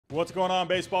What's going on,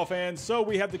 baseball fans? So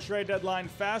we have the trade deadline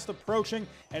fast approaching,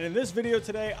 and in this video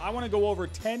today, I want to go over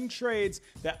 10 trades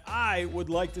that I would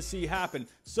like to see happen.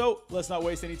 So let's not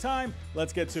waste any time.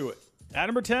 Let's get to it. At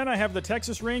number 10, I have the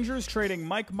Texas Rangers trading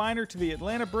Mike Minor to the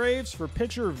Atlanta Braves for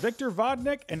pitcher Victor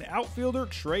Vodnik and outfielder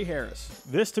Trey Harris.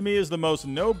 This to me is the most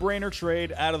no-brainer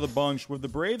trade out of the bunch, with the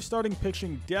Braves starting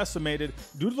pitching decimated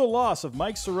due to the loss of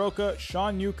Mike Soroka,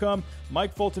 Sean Newcomb,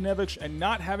 Mike Foltynewicz, and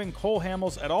not having Cole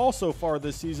Hamels at all so far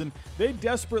this season. They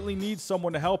desperately need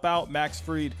someone to help out Max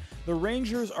Fried. The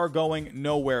Rangers are going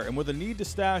nowhere, and with a need to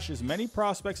stash as many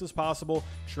prospects as possible,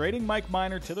 trading Mike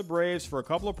Minor to the Braves for a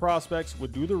couple of prospects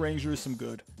would do the Rangers some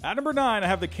good. At number 9, I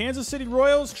have the Kansas City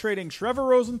Royals trading Trevor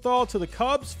Rosenthal to the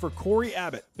Cubs for Corey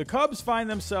Abbott. The Cubs find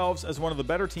themselves as one of the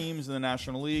better teams in the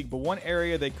National League, but one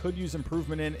area they could use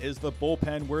improvement in is the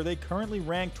bullpen, where they currently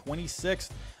rank 26th.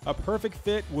 A perfect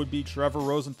fit would be Trevor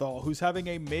Rosenthal, who's having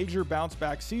a major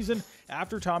bounce-back season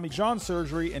after Tommy John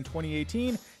surgery in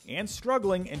 2018 and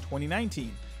struggling in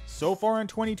 2019. So far in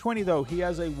 2020, though, he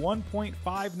has a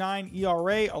 1.59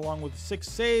 ERA along with 6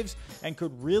 saves and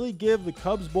could really give the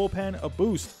Cubs bullpen a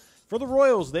boost. For the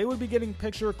Royals, they would be getting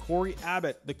pitcher Corey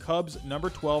Abbott, the Cubs' number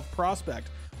 12 prospect,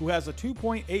 who has a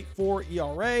 2.84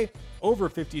 ERA, over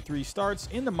 53 starts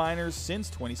in the minors since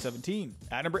 2017.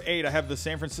 At number 8, I have the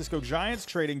San Francisco Giants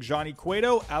trading Johnny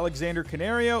Cueto, Alexander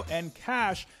Canario, and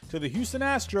cash to the Houston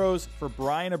Astros for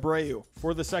Brian Abreu.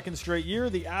 For the second straight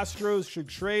year, the Astros should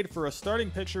trade for a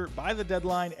starting pitcher by the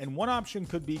deadline, and one option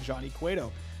could be Johnny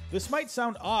Cueto. This might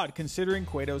sound odd considering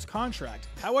Cueto's contract.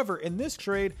 However, in this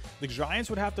trade, the Giants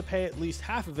would have to pay at least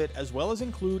half of it, as well as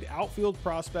include outfield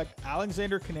prospect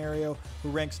Alexander Canario, who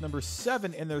ranks number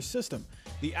 7 in their system.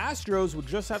 The Astros would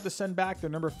just have to send back their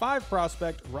number 5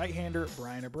 prospect, right-hander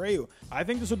Brian Abreu. I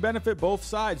think this would benefit both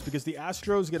sides because the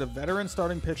Astros get a veteran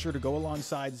starting pitcher to go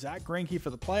alongside Zach Greinke for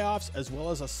the playoffs, as well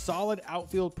as a solid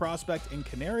outfield prospect in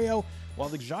Canario, while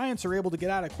the Giants are able to get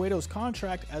out of Cueto's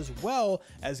contract as well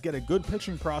as get a good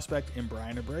pitching prospect in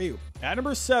Brian Abreu. At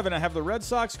number 7, I have the Red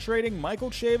Sox trading Michael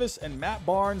Chavis and Matt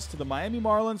Barnes to the Miami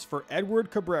Marlins for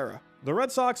Edward Cabrera. The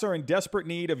Red Sox are in desperate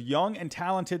need of young and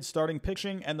talented starting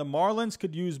pitching, and the Marlins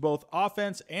could use both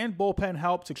offense and bullpen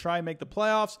help to try and make the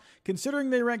playoffs,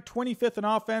 considering they rank 25th in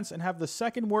offense and have the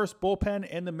second worst bullpen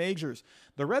in the majors.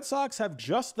 The Red Sox have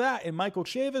just that in Michael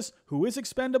Chavis, who is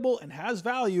expendable and has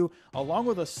value, along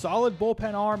with a solid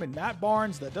bullpen arm in Matt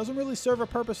Barnes that doesn't really serve a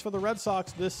purpose for the Red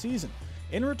Sox this season.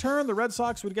 In return, the Red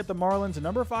Sox would get the Marlins a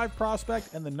number 5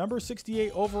 prospect and the number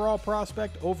 68 overall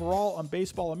prospect overall on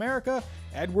Baseball America,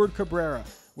 Edward Cabrera.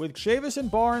 With Chavis and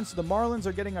Barnes, the Marlins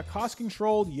are getting a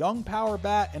cost-controlled young power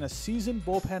bat and a seasoned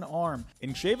bullpen arm.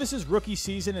 In Chavis' rookie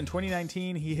season in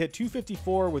 2019, he hit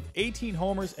 .254 with 18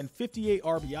 homers and 58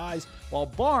 RBIs, while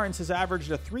Barnes has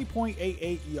averaged a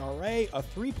 3.88 ERA, a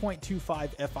 3.25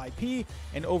 FIP,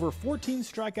 and over 14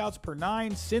 strikeouts per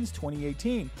 9 since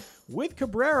 2018. With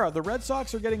Cabrera, the Red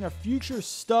Sox are getting a future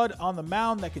stud on the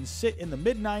mound that can sit in the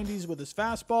mid-90s with his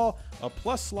fastball, a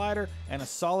plus slider, and a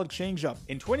solid changeup.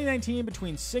 In 2019,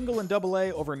 between single and double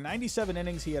A, over 97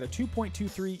 innings, he had a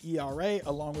 2.23 ERA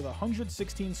along with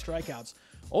 116 strikeouts.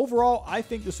 Overall, I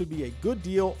think this would be a good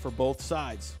deal for both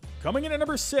sides. Coming in at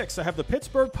number 6, I have the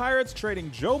Pittsburgh Pirates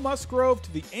trading Joe Musgrove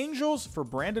to the Angels for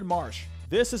Brandon Marsh.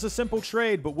 This is a simple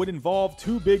trade, but would involve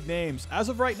 2 big names. As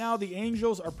of right now, the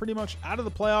Angels are pretty much out of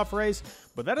the playoff race,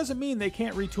 but that doesn't mean they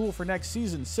can't retool for next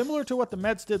season, similar to what the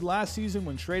Mets did last season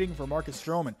when trading for Marcus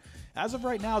Stroman. As of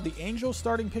right now, the Angels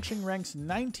starting pitching ranks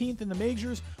 19th in the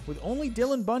majors, with only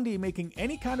Dylan Bundy making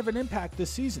any kind of an impact this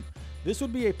season. This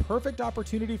would be a perfect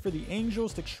opportunity for the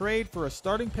Angels to trade for a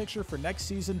starting pitcher for next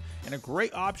season, and a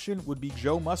great option would be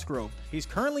Joe Musgrove. He's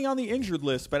currently on the injured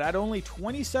list, but at only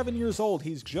 27 years old,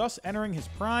 he's just entering his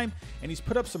prime, and he's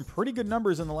put up some pretty good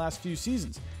numbers in the last few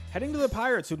seasons. Heading to the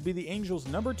Pirates would be the Angels'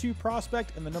 number 2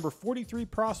 prospect and the number 43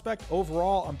 prospect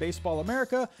overall on Baseball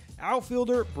America,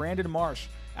 outfielder Brandon Marsh.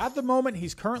 At the moment,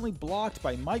 he's currently blocked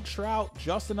by Mike Trout,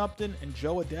 Justin Upton, and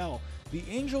Joe Adell. The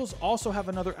Angels also have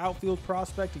another outfield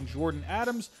prospect in Jordan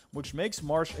Adams, which makes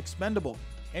Marsh expendable.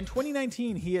 In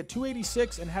 2019, he hit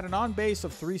 .286 and had an on-base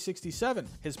of .367.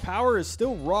 His power is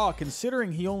still raw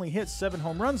considering he only hit 7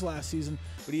 home runs last season,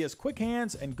 but he has quick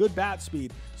hands and good bat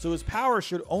speed, so his power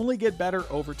should only get better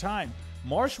over time.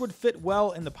 Marsh would fit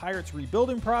well in the Pirates'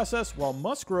 rebuilding process, while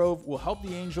Musgrove will help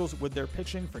the Angels with their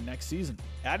pitching for next season.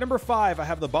 At number 5, I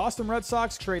have the Boston Red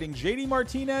Sox trading JD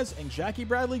Martinez and Jackie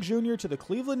Bradley Jr. to the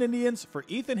Cleveland Indians for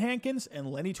Ethan Hankins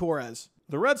and Lenny Torres.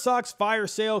 The Red Sox fire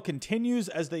sale continues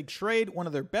as they trade one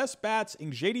of their best bats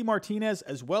in JD Martinez,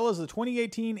 as well as the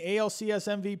 2018 ALCS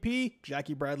MVP,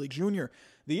 Jackie Bradley Jr.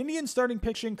 The Indians starting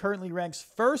pitching currently ranks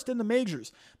first in the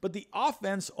majors, but the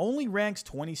offense only ranks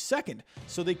 22nd,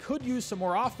 so they could use some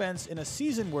more offense in a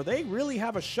season where they really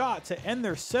have a shot to end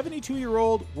their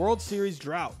 72-year-old World Series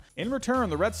drought. In return,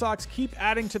 the Red Sox keep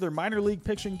adding to their minor league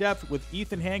pitching depth with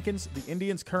Ethan Hankins, the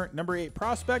Indians' current number 8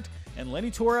 prospect, and Lenny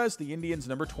Torres, the Indians'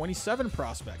 number 27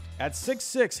 prospect. At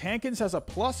 6'6", Hankins has a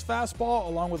plus fastball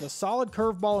along with a solid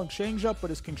curveball and changeup,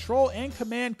 but his control and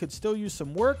command could still use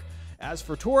some work. As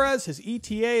for Torres, his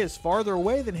ETA is farther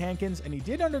away than Hankins, and he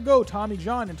did undergo Tommy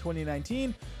John in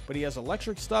 2019, but he has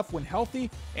electric stuff when healthy,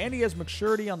 and he has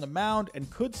maturity on the mound and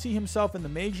could see himself in the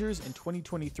majors in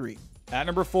 2023. At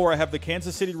number 4, I have the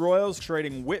Kansas City Royals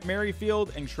trading Whit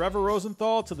Merrifield and Trevor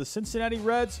Rosenthal to the Cincinnati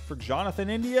Reds for Jonathan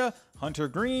India, Hunter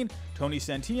Green, Tony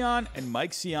Santillan, and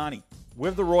Mike Ciani.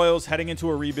 With the Royals heading into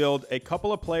a rebuild, a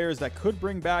couple of players that could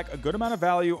bring back a good amount of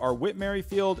value are Whit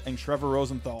Merrifield and Trevor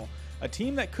Rosenthal. A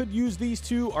team that could use these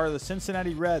two are the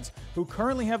Cincinnati Reds, who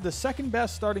currently have the second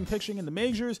best starting pitching in the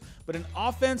majors, but an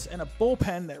offense and a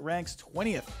bullpen that ranks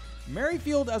 20th.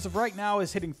 Merrifield, as of right now,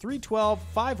 is hitting .312,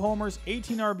 5 homers,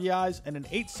 18 RBIs, and an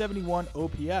 .871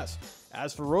 OPS.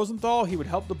 As for Rosenthal, he would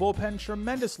help the bullpen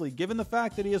tremendously given the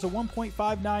fact that he has a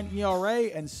 1.59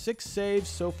 ERA and 6 saves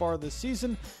so far this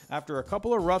season after a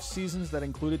couple of rough seasons that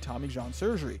included Tommy John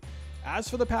surgery. As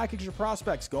for the package of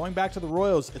prospects, going back to the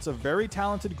Royals, it's a very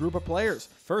talented group of players.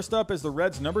 First up is the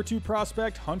Reds' number 2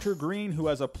 prospect, Hunter Green, who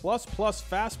has a plus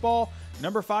fastball.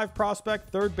 Number 5 prospect,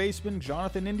 third baseman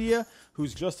Jonathan India,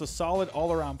 who's just a solid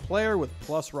all-around player with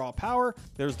plus raw power.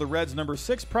 There's the Reds' number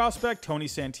 6 prospect, Tony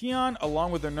Santillan,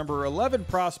 along with their number 11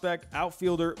 prospect,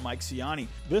 outfielder Mike Ciani.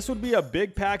 This would be a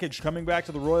big package coming back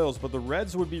to the Royals, but the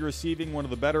Reds would be receiving one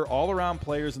of the better all-around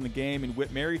players in the game in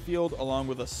Whit Merrifield, along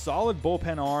with a solid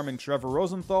bullpen arm in Trevor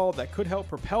Rosenthal that could help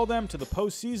propel them to the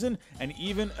postseason and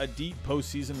even a deep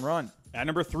postseason run. At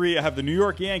number 3, I have the New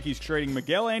York Yankees trading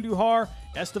Miguel Andujar,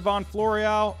 Estevan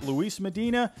Florial, Luis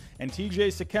Medina, and TJ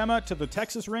Sakema to the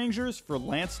Texas Rangers for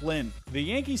Lance Lynn. The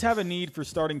Yankees have a need for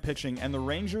starting pitching, and the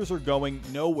Rangers are going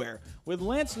nowhere. With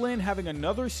Lance Lynn having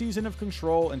another season of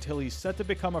control until he's set to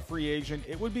become a free agent,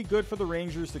 it would be good for the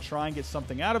Rangers to try and get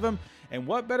something out of him, and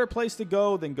what better place to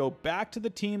go than go back to the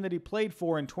team that he played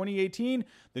for in 2018,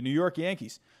 the New York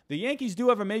Yankees. The Yankees do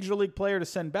have a major league player to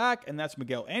send back, and that's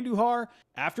Miguel Andujar.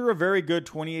 After a very good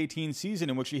 2018 season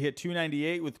in which he hit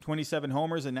 .298 with 27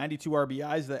 homers and 92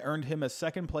 RBIs that earned him a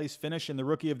second-place finish in the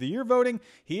Rookie of the Year voting,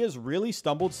 he has really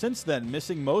stumbled since then,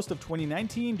 missing most of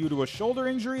 2019 due to a shoulder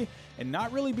injury and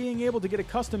not really being able to get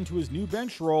accustomed to his new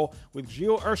bench role with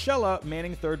Gio Urshela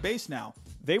manning third base now.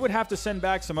 They would have to send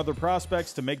back some other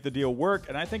prospects to make the deal work,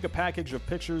 and I think a package of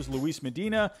pitchers Luis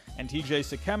Medina and TJ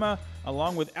Sakema,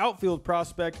 along with outfield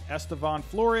prospect Estevan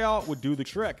Florial, would do the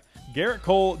trick. Garrett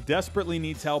Cole desperately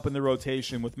needs help in the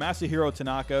rotation, with Masahiro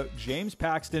Tanaka, James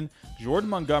Paxton, Jordan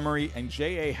Montgomery, and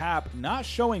J.A. Happ not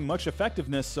showing much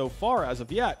effectiveness so far as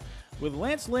of yet. With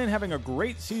Lance Lynn having a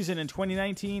great season in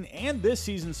 2019 and this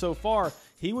season so far,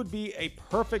 he would be a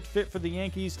perfect fit for the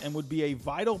Yankees and would be a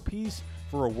vital piece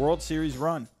for a World Series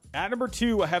run. At number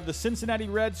 2, I have the Cincinnati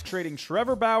Reds trading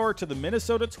Trevor Bauer to the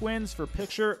Minnesota Twins for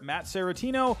pitcher Matt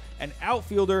Serratino and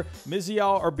outfielder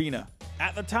Mizial Urbina.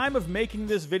 At the time of making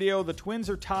this video, the Twins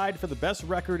are tied for the best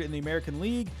record in the American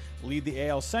League, lead the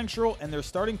AL Central, and their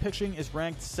starting pitching is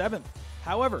ranked 7th.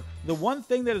 However, the one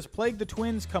thing that has plagued the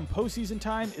Twins come postseason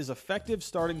time is effective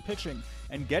starting pitching,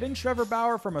 and getting Trevor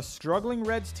Bauer from a struggling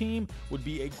Reds team would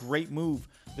be a great move.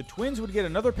 The Twins would get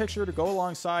another pitcher to go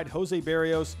alongside Jose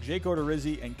Barrios, Jake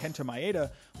Odorizzi, and Kenta Maeda,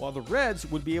 while the Reds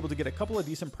would be able to get a couple of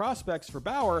decent prospects for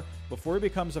Bauer before he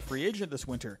becomes a free agent this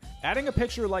winter. Adding a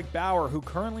pitcher like Bauer, who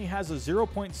currently has a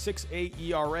 0.68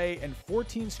 ERA and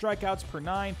 14 strikeouts per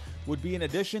 9, would be an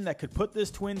addition that could put this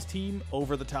Twins team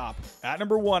over the top. At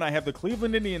number 1, I have the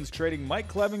Cleveland Indians trading Mike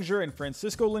Clevinger and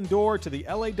Francisco Lindor to the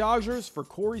LA Dodgers for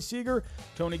Corey Seager,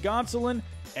 Tony Gonsolin,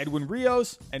 Edwin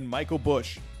Rios, and Michael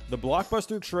Busch. The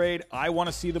blockbuster trade I want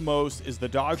to see the most is the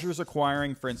Dodgers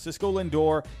acquiring Francisco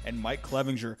Lindor and Mike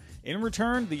Clevinger. In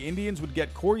return, the Indians would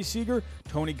get Corey Seager,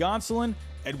 Tony Gonsolin,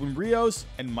 Edwin Rios,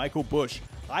 and Michael Busch.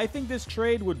 I think this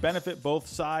trade would benefit both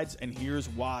sides, and here's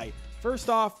why.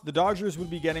 First off, the Dodgers would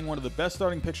be getting one of the best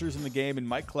starting pitchers in the game in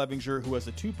Mike Clevinger, who has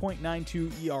a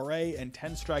 2.92 ERA and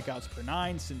 10 strikeouts per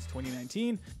 9 since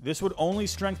 2019. This would only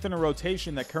strengthen a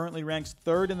rotation that currently ranks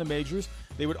 3rd in the majors.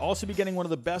 They would also be getting one of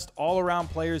the best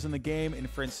all-around players in the game in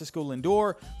Francisco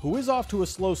Lindor, who is off to a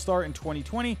slow start in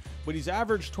 2020, but he's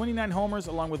averaged 29 homers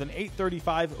along with an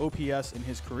 835 OPS in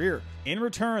his career. In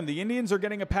return, the Indians are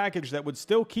getting a package that would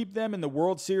still keep them in the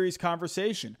World Series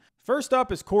conversation. First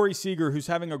up is Corey Seager, who's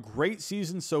having a great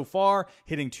season so far,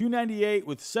 hitting .298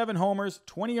 with 7 homers,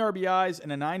 20 RBIs,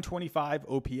 and a .925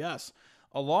 OPS.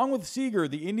 Along with Seager,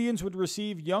 the Indians would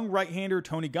receive young right-hander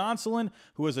Tony Gonsolin,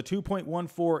 who has a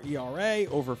 2.14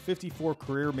 ERA over 54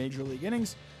 career Major League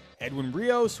innings, Edwin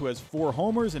Rios, who has 4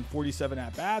 homers and 47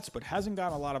 at-bats but hasn't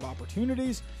gotten a lot of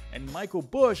opportunities, and Michael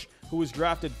Busch, who was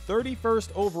drafted 31st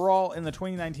overall in the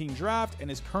 2019 draft and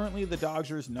is currently the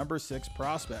Dodgers' number 6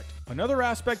 prospect. Another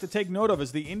aspect to take note of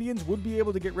is the Indians would be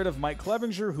able to get rid of Mike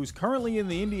Clevinger, who's currently in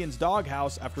the Indians'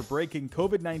 doghouse after breaking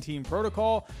COVID-19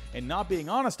 protocol and not being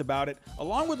honest about it,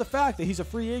 along with the fact that he's a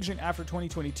free agent after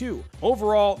 2022.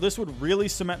 Overall, this would really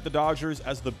cement the Dodgers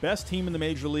as the best team in the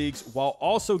major leagues while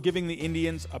also giving the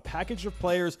Indians a package of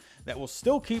players that will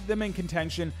still keep them in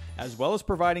contention, as well as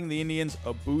providing the Indians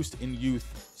a boost in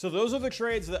youth. So those are the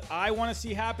trades that I want to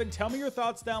see happen. Tell me your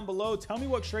thoughts down below. Tell me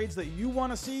what trades that you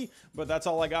want to see. But that's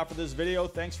all I got for this video.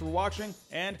 Thanks for watching,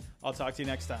 and I'll talk to you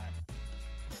next time.